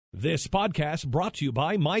This podcast brought to you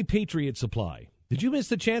by My Patriot Supply. Did you miss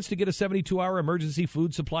the chance to get a 72-hour emergency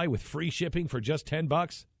food supply with free shipping for just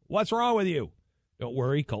 $10? What's wrong with you? Don't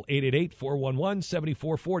worry. Call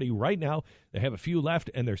 888-411-7440 right now. They have a few left,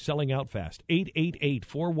 and they're selling out fast.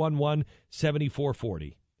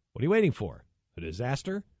 888-411-7440. What are you waiting for? A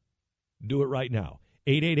disaster? Do it right now.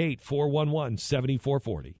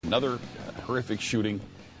 888-411-7440. Another horrific shooting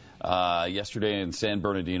yesterday in San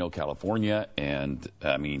Bernardino, California, and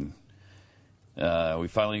I mean, we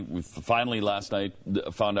finally last night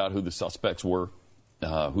found out who the suspects were,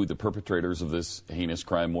 who the perpetrators of this heinous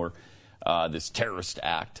crime were, this terrorist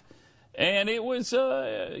act, and it was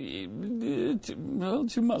two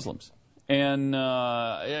Muslims. And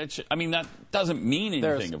I mean, that doesn't mean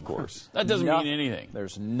anything, of course. That doesn't mean anything.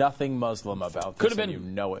 There's nothing Muslim about this. Could have been, and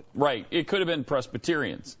you know it. Right. It could have been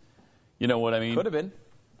Presbyterians. You know what I mean? Could have been.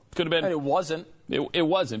 Could have been. And it wasn't. It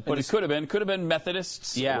wasn't, but it could have been. Could have been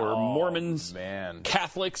Methodists or Mormons,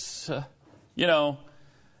 Catholics.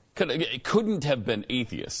 It couldn't have been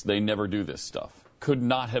atheists. They never do this stuff. Could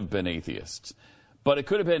not have been atheists. But it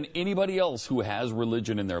could have been anybody else who has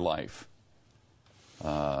religion in their life.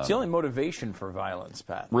 It's the only motivation for violence,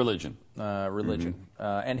 Pat. Religion.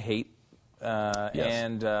 And hate.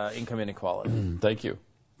 And income inequality. Thank you.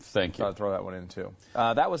 I'll throw that one in, too.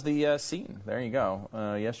 That was the scene. There you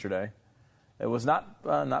go. Yesterday. It was not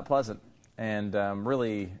pleasant. And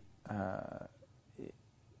really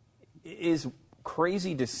it is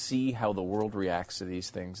crazy to see how the world reacts to these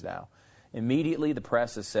things now. Immediately, the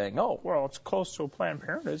press is saying, oh, well, it's close to a Planned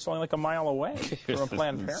Parenthood. It's only like a mile away from a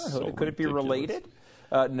Planned Parenthood. Could it be related?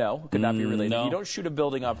 No, it could not be related. No. You don't shoot a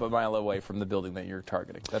building up a mile away from the building that you're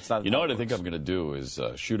targeting. That's not. You know what I think I'm going to do is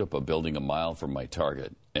shoot up a building a mile from my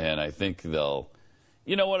target, and I think they'll.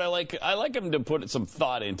 You know what I like? I like them to put some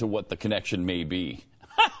thought into what the connection may be.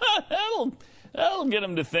 that'll get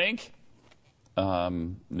them to think. No,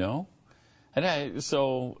 and no.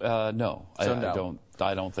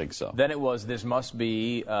 I don't think so. Then it was, this must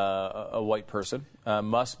be a white person,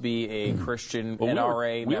 must be a Christian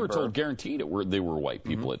NRA member. We were told guaranteed they were white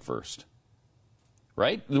people at first.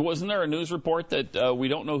 Right? Wasn't there a news report that we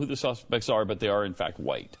don't know who the suspects are, but they are, in fact,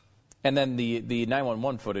 white? And then the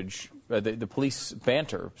 911 footage, the police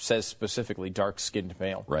banter says specifically dark-skinned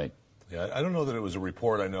male. Right. Yeah, I don't know that it was a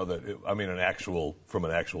report. I know that, from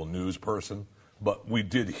an actual news person. But we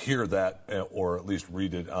did hear that, or at least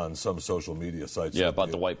read it on some social media sites. Yeah, about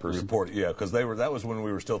the white person. Because that was when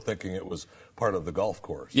we were still thinking it was part of the golf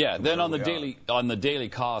course. Yeah. Then on the Daily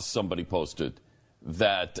Kos, somebody posted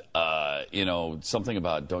that something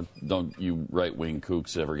about don't you right wing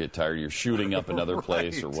kooks ever get tired? You're shooting up another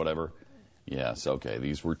place or whatever. Yes. Okay.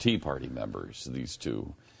 These were Tea Party members. These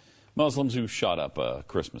two Muslims who shot up a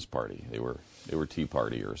Christmas party. They were Tea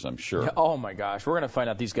Partiers, I'm sure. Yeah, oh, my gosh. We're going to find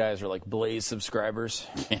out these guys are like Blaze subscribers.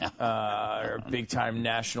 Yeah. Or big-time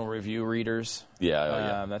National Review readers.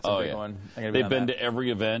 Yeah. That's a big one. They've been to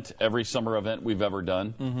every event, every summer event we've ever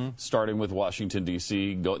done, starting with Washington,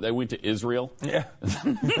 D.C. They went to Israel. Yeah.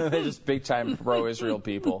 They're just big-time pro-Israel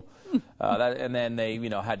people. And then they,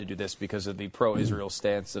 had to do this because of the pro-Israel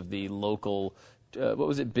stance of the local what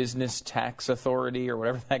was it, Business Tax Authority or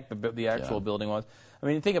whatever the heck the actual building was. I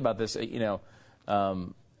mean, think about this, you're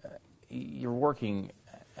working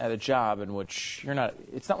at a job in which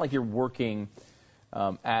it's not like you're working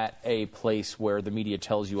at a place where the media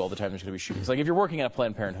tells you all the time there's going to be shootings. Like if you're working at a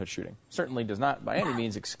Planned Parenthood shooting, certainly does not by any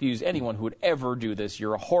means excuse anyone who would ever do this.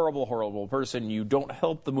 You're a horrible, horrible person. You don't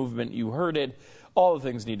help the movement. You hurt it. All the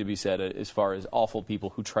things need to be said as far as awful people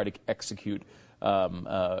who try to execute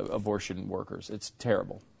abortion workers. It's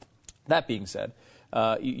terrible. That being said,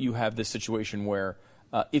 you have this situation where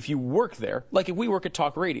if you work there, like if we work at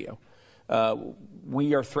talk radio,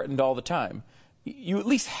 we are threatened all the time. You at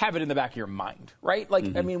least have it in the back of your mind, right?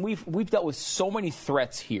 Like, I mean, we've dealt with so many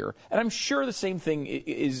threats here, and I'm sure the same thing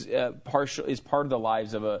is part of the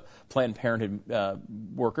lives of a Planned Parenthood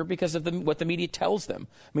worker because of what the media tells them.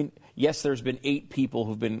 I mean, yes, there's been 8 people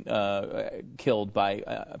who've been killed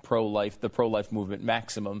by the pro-life movement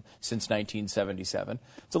maximum since 1977.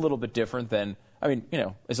 It's a little bit different than,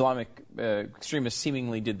 Islamic extremists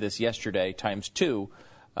seemingly did this yesterday times 2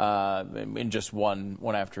 in just one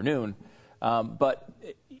afternoon. But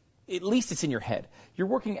at least it's in your head. You're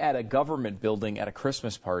working at a government building at a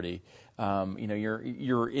Christmas party.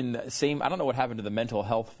 You're in the same. I don't know what happened to the mental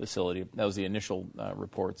health facility. That was the initial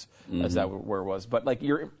reports. As that where it was. But like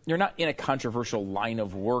you're not in a controversial line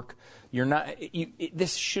of work. You're not.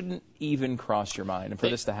 This shouldn't even cross your mind. And for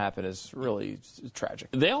this to happen is really tragic.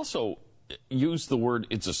 They also use the word.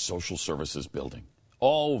 It's a social services building.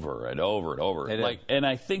 over and over and over. They did. And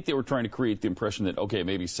I think they were trying to create the impression that, okay,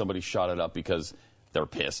 maybe somebody shot it up because they're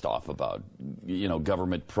pissed off about,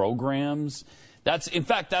 government programs. That's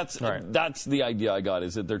the idea I got,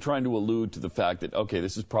 is that they're trying to allude to the fact that, okay,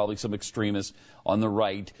 this is probably some extremist on the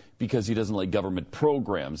right because he doesn't like government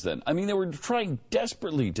programs then. I mean, they were trying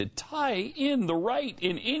desperately to tie in the right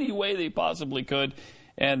in any way they possibly could,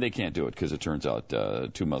 and they can't do it because it turns out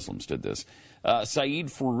 2 Muslims did this. Saeed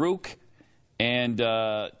Farouk and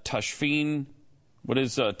Tashfeen. What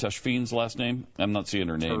is Tashfeen's last name? I'm not seeing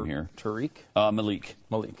her name here. Tariq? Malik.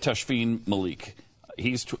 Malik. Tashfeen Malik.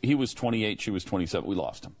 He was 28. She was 27. We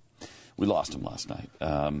lost him. We lost him last night.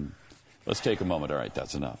 Let's take a moment. All right,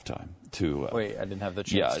 that's enough time to. Wait, I didn't have the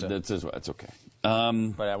chance. Yeah, that's okay.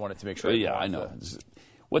 But I wanted to make sure. Yeah, I know.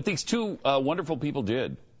 What these 2 wonderful people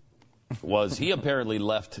did was he apparently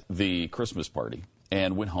left the Christmas party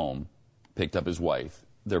and went home, picked up his wife,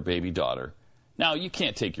 their baby daughter. Now, you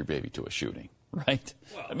can't take your baby to a shooting, right?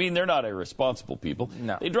 I mean, they're not irresponsible people.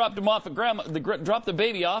 No. They dropped him off at dropped the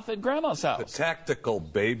baby off at grandma's house. The tactical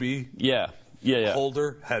baby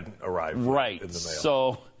holder hadn't arrived right. in the mail.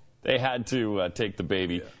 So they had to take the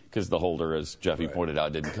baby because the holder, as Jeffy pointed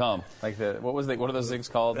out, didn't come. Like what are those things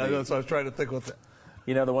called? That's what I was trying to think.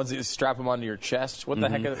 The ones that you strap them onto your chest. What the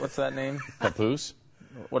heck? What's that name? Papoose?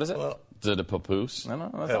 What is it? Is it a papoose? No,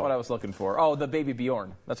 that's not what I was looking for. Oh, the Baby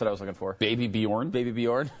Bjorn. That's what I was looking for. Baby Bjorn? Baby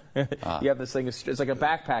Bjorn. You have this thing, it's like a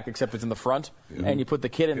backpack, except it's in the front, and you put the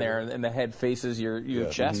kid in there, and the head faces your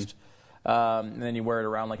chest, and then you wear it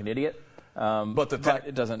around like an idiot. But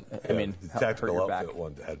it doesn't, the tactical outfit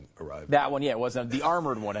one hadn't arrived. That one, it wasn't. The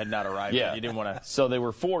armored one had not arrived. Yeah. You didn't want to. So they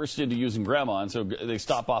were forced into using grandma, and so they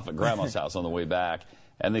stop off at grandma's house on the way back.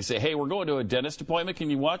 And they say, hey, we're going to a dentist appointment.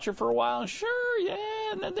 Can you watch her for a while? Sure,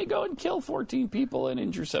 yeah. And then they go and kill 14 people and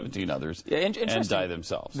injure 17 others and die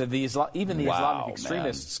themselves. Even the Islamic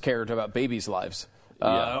extremists cared about babies' lives,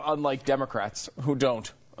 unlike Democrats who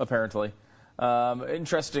don't, apparently.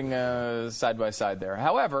 Interesting side by side there.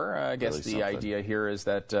 However, I guess really the idea here is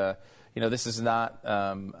that this is not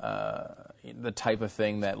the type of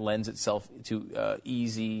thing that lends itself to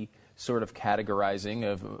easy sort of categorizing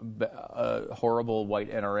of horrible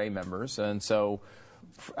white NRA members. And so,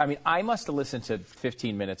 I mean, I must have listened to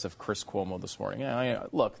 15 minutes of Chris Cuomo this morning.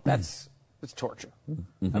 Look, it's torture.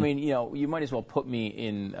 I mean, you might as well put me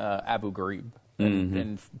in Abu Ghraib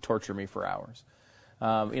and torture me for hours.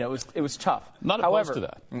 It was tough. Not opposed to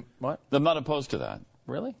that. What? I'm not opposed to that.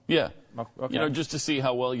 Really? Yeah. Okay. Just to see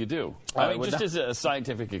how well you do. I mean, just as a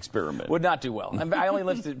scientific experiment. Would not do well. I only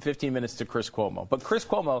listened 15 minutes to Chris Cuomo. But Chris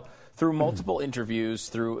Cuomo, through multiple interviews,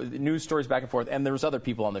 through news stories back and forth, and there was other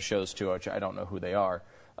people on the shows too, which I don't know who they are.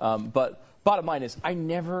 But bottom line is, I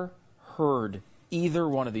never heard either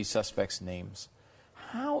one of these suspects' names.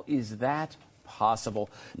 How is that possible?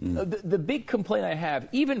 The big complaint I have,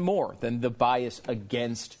 even more than the bias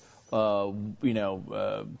against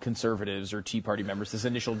conservatives or Tea Party members, this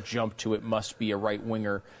initial jump to it must be a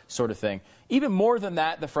right-winger sort of thing. Even more than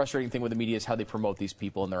that, the frustrating thing with the media is how they promote these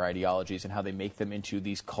people and their ideologies and how they make them into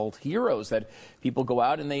these cult heroes that people go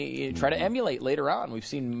out and they try to emulate later on. We've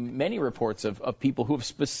seen many reports of people who have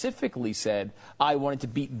specifically said, I wanted to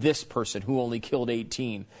beat this person who only killed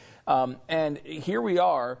 18. And here we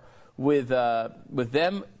are with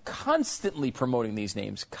them constantly promoting these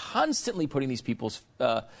names, constantly putting these people's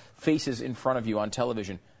faces in front of you on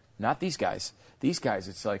television. Not these guys. These guys,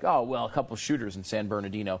 it's like, oh, well, a couple shooters in San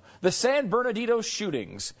Bernardino. The San Bernardino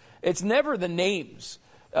shootings. It's never the names,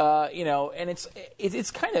 and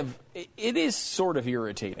it's kind of, it is sort of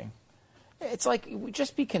irritating. It's like,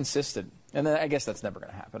 just be consistent. And then I guess that's never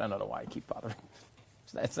going to happen. I don't know why I keep bothering.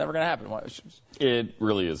 It's never going to happen. It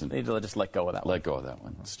really isn't. They need to just let go of that one. Let go of that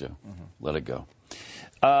one, Stu. Let it go.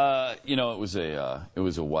 It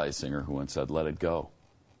was a wise singer who once said, let it go.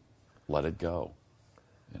 Let it go.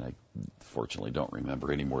 And I fortunately don't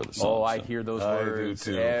remember any more of the songs. Oh, I hear those words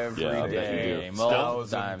every day.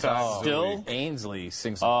 Still? Ainsley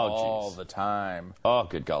sings all the time. Oh,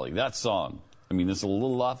 good golly. That song. I mean, this is a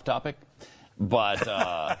little off topic, but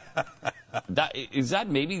is that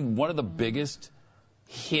maybe one of the biggest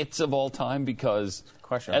hits of all time? Because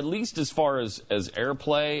at least as far as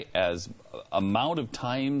airplay, as amount of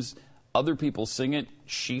times other people sing it,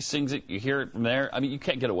 she sings it, you hear it from there. I mean, you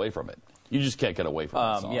can't get away from it. You just can't get away from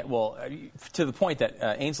that song. Yeah, well, to the point that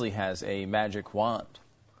Ainsley has a magic wand.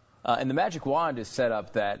 And the magic wand is set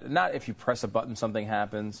up that not if you press a button something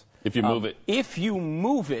happens. If you move it. If you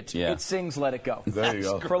move it, it sings Let It Go. There you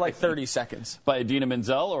go. For like 30 seconds. By Idina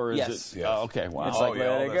Menzel, or is yes. it? Yes. Okay, wow. It's like,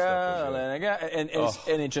 let it go, let it go.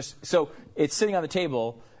 And it just, so it's sitting on the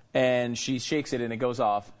table, and she shakes it and it goes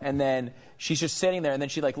off, and then she's just sitting there, and then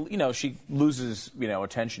she she loses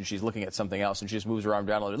attention. She's looking at something else, and she just moves her arm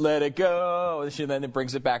down a little bit, let it go, and then it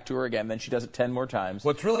brings it back to her again. Then she does it 10 more times.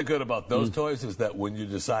 What's really good about those toys is that when you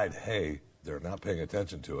decide, hey, they're not paying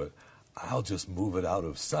attention to it, I'll just move it out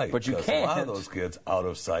of sight. But you can't. A lot of those kids, out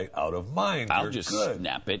of sight, out of mind. I'll just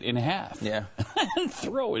snap it in half. Yeah. And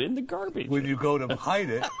throw it in the garbage. When you go to hide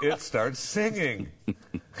it, it starts singing.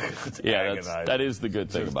 It's agonizing. That is the good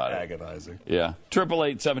thing about it. Agonizing. Yeah.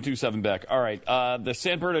 888-727-BECK. All right. The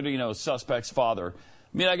San Bernardino suspect's father.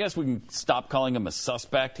 I mean, I guess we can stop calling him a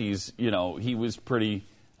suspect. He's, he was pretty,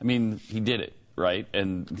 he did it, right?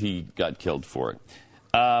 And he got killed for it.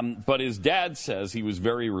 But his dad says he was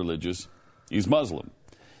very religious. He's Muslim.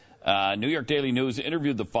 New York Daily News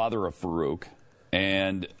interviewed the father of Farouk,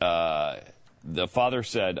 and the father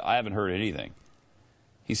said, I haven't heard anything.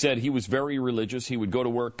 He said he was very religious. He would go to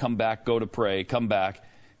work, come back, go to pray, come back.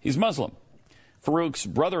 He's Muslim. Farouk's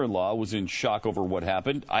brother-in-law was in shock over what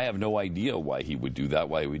happened. I have no idea why he would do that,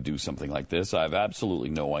 why he would do something like this. I have absolutely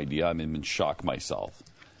no idea. I'm in shock myself.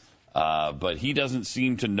 But he doesn't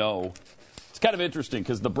seem to know. It's kind of interesting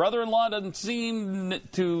because the brother-in-law doesn't seem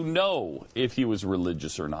to know if he was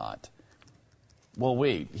religious or not. Well,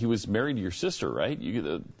 wait, he was married to your sister, right?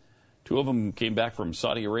 The two of them came back from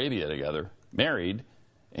Saudi Arabia together, married,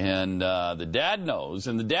 and the dad knows,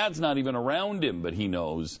 and the dad's not even around him, but he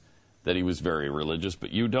knows that he was very religious,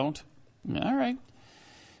 but you don't? All right.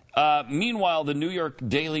 Meanwhile, the New York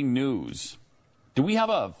Daily News. Do we have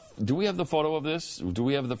the photo of this? Do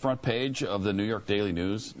we have the front page of the New York Daily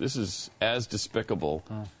News? This is as despicable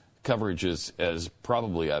coverage as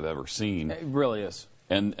probably I've ever seen. It really is.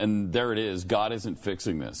 And there it is. God isn't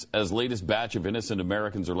fixing this. As latest batch of innocent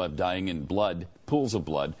Americans are left dying in pools of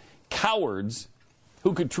blood, cowards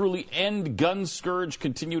who could truly end gun scourge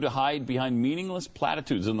continue to hide behind meaningless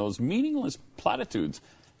platitudes. And those meaningless platitudes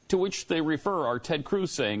to which they refer are Ted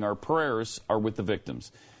Cruz saying our prayers are with the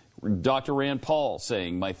victims. Dr. Rand Paul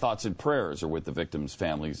saying, my thoughts and prayers are with the victims'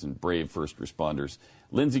 families and brave first responders.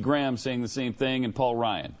 Lindsey Graham saying the same thing, and Paul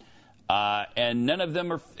Ryan. And none of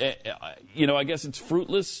them are, I guess it's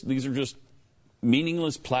fruitless. These are just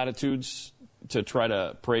meaningless platitudes to try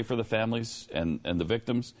to pray for the families and the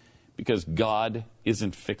victims because God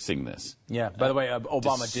isn't fixing this. Yeah, by the way,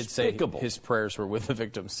 Obama did say Despicable. his prayers were with the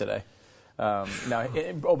victims today. Now,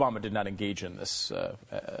 Obama did not engage in this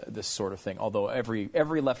this sort of thing, although every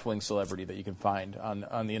left-wing celebrity that you can find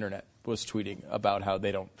on the internet was tweeting about how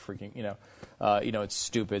they don't freaking, it's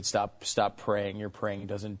stupid, stop praying, your praying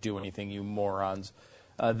doesn't do anything, you morons.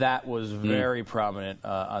 That was very prominent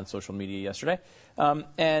on social media yesterday.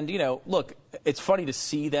 And, look, it's funny to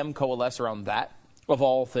see them coalesce around that, of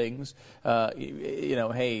all things.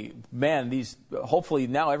 Hey, man, hopefully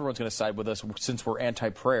now everyone's going to side with us since we're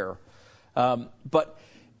anti-prayer. But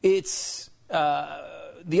it's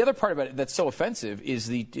the other part about it that's so offensive is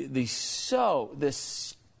the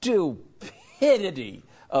stupidity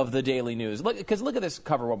of the Daily News. Look at this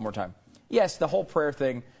cover one more time. Yes, the whole prayer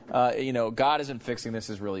thing, God isn't fixing this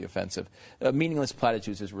is really offensive. Meaningless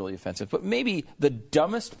platitudes is really offensive. But maybe the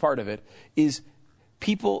dumbest part of it is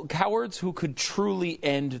cowards who could truly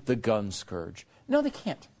end the gun scourge. No, they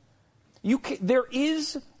can't. There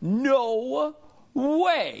is no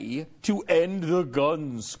way to end the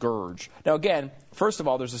gun scourge. Now, again, first of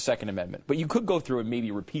all, there's a Second Amendment. But you could go through and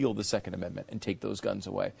maybe repeal the Second Amendment and take those guns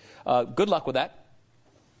away. Good luck with that.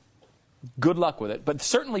 Good luck with it. But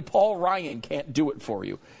certainly Paul Ryan can't do it for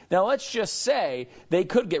you. Now, let's just say they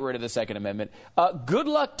could get rid of the Second Amendment. Good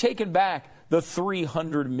luck taking back the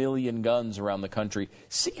 300 million guns around the country.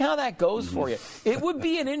 See how that goes for you. It would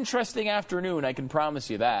be an interesting afternoon, I can promise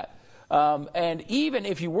you that. And even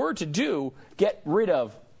if you were to get rid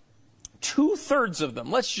of 2/3 of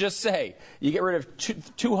them, let's just say you get rid of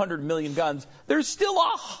 200 million guns, there's still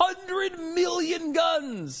 100 million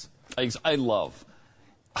guns. I love.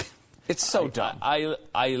 It's so dumb.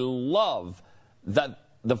 I love that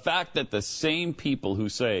the fact that the same people who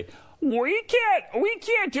say we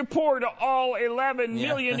can't deport all 11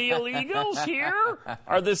 million illegals here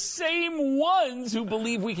are the same ones who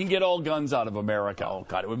believe we can get all guns out of America. Oh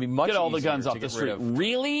God, it would be much easier get all the guns to off the get street. rid of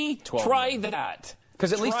Really? Try that.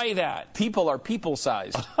 Because at least people are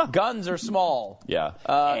people-sized. Guns are small. Yeah.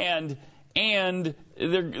 And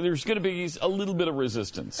there's going to be a little bit of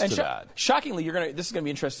resistance to that. Shockingly, this is going to be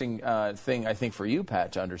an interesting thing, I think, for you,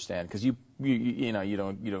 Pat, to understand, because you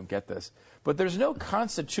don't get this. But there's no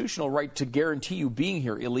constitutional right to guarantee you being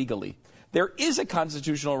here illegally. There is a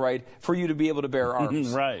constitutional right for you to be able to bear arms.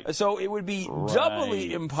 Right. So it would be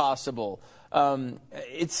doubly impossible.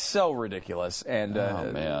 It's so ridiculous. And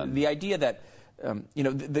man. The idea that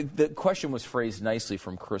The question was phrased nicely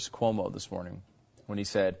from Chris Cuomo this morning when he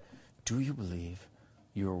said, "Do you believe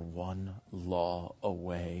you're one law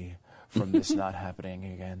away from this not happening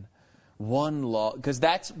again?" One law, because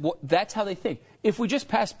that's how they think. If we just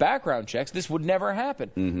passed background checks, this would never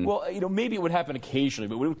happen. Well, maybe it would happen occasionally,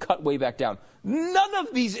 but it would cut way back down. None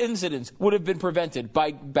of these incidents would have been prevented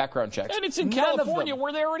by background checks. And it's in California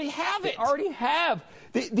where they already have it. They already have.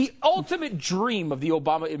 The ultimate dream of the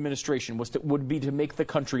Obama administration would be to make the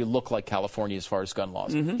country look like California as far as gun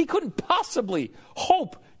laws. He couldn't possibly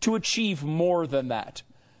hope to achieve more than that.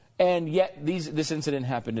 And yet this incident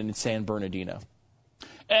happened in San Bernardino.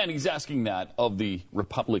 And he's asking that of the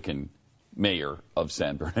Republican mayor of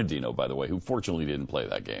San Bernardino, by the way, who fortunately didn't play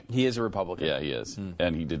that game. He is a Republican. Yeah, he is.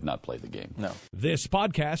 And he did not play the game. No. This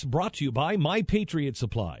podcast brought to you by My Patriot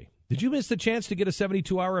Supply. Did you miss the chance to get a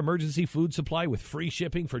 72-hour emergency food supply with free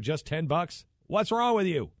shipping for just $10? What's wrong with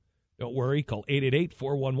you? Don't worry. Call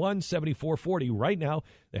 888-411-7440 right now.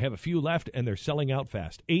 They have a few left, and they're selling out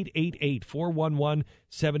fast.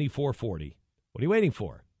 888-411-7440. What are you waiting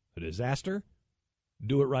for? A disaster?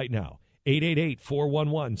 Do it right now.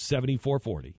 888-411-7440.